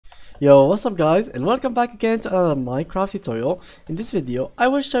Yo, what's up guys, and welcome back again to another Minecraft tutorial. In this video I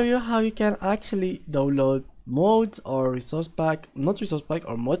will show you how you can actually download mods or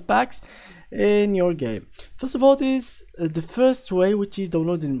mod packs in your game. First of all, this is the first way, which is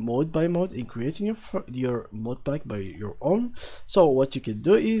downloading mod by mod and creating your mod pack by your own. So what you can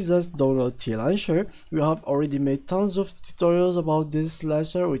do is just download T-Launcher. We have already made tons of tutorials about this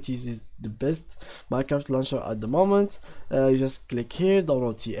launcher, which is the best Minecraft launcher at the moment. You just click here,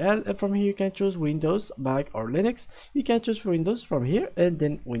 download TL, and from here you can choose Windows, Mac or Linux. You can choose for Windows from here, and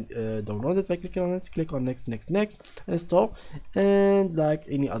then download it by clicking on it, click on next, install, and like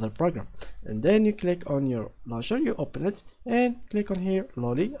any other program. And then you click on your launcher, you open it and click on here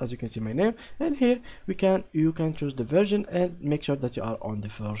Lolly, as you can see my name, and here you can choose the version and make sure that you are on the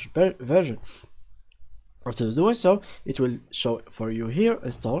first version. After doing so, it will show for you here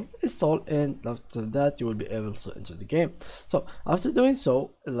install, and after that you will be able to enter the game. So after doing so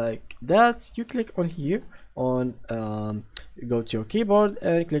like that, you click on here on go to your keyboard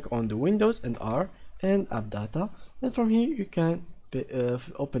and click on the Windows and R and app data, and from here you can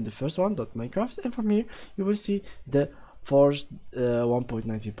open the first one, .minecraft, and from here you will see the Force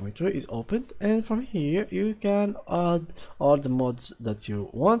 1.19.2 is opened, and from here you can add all the mods that you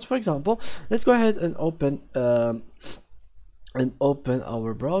want. For example, let's go ahead and open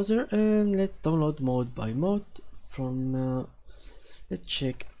our browser and let's download mod by mod from let's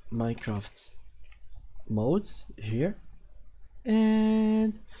check Minecraft's mods here,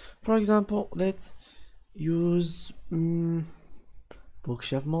 and for example let's use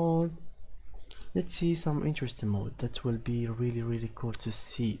bookshelf mode. Let's see some interesting mode that will be really cool to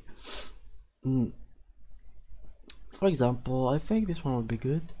see. For example, I think this one will be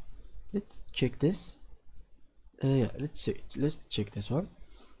good. Let's check this. Yeah, let's check this one,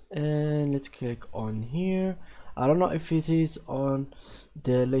 and let's click on here. I don't know if it is on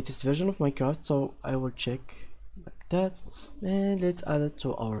the latest version of Minecraft, so I will check like that, and let's add it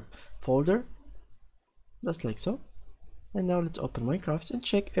to our folder just like so. And now let's open Minecraft and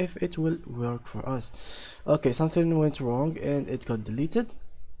check if it will work for us. Okay, something went wrong and it got deleted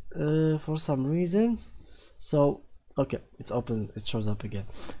for some reasons. So okay, it's open, it shows up again.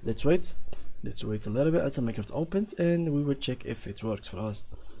 Let's wait a little bit until Minecraft opens and we will check if it works for us.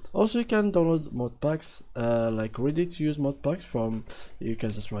 Also, you can download mod packs, like ready to use mod packs from, you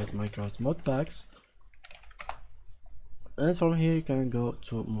can just write Minecraft mod packs, and from here you can go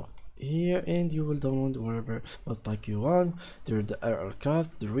to mod here and you will download wherever mod pack you want. There's the RL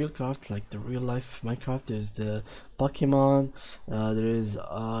craft, the real craft, like the real life Minecraft. There's the Pokemon, there is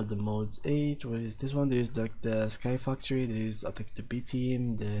the mods 8. What is this one? There's like the Sky Factory, there is I think the B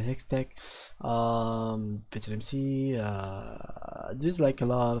Team, the Hextech, Peter MC. There's like a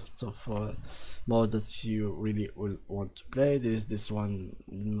lot of mods that you really will want to play. There's this one,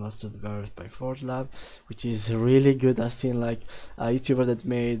 Mastered Virus by Forge Lab, which is really good. I've seen like a YouTuber that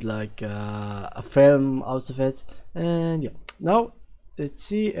made like a film out of it. And yeah, now let's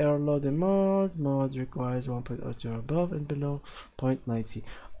see, error loading mods. Mod requires 1.0 or above and below 0.90.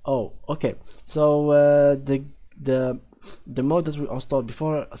 Oh, okay, so the mod that we installed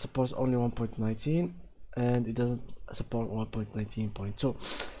before supports only 1.19 and it doesn't support 1.19.2.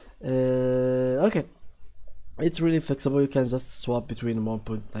 okay, it's really flexible. You can just swap between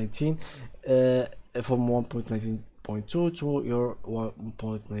 1.19 from 1.19.2 to your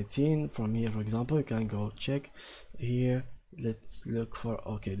 1.19 from here. For example, you can go check here. Let's look for,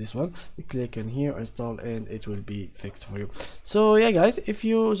 okay, this one. You click on here, install, and it will be fixed for you. So yeah guys, if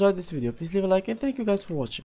you enjoyed this video, please leave a like and thank you guys for watching.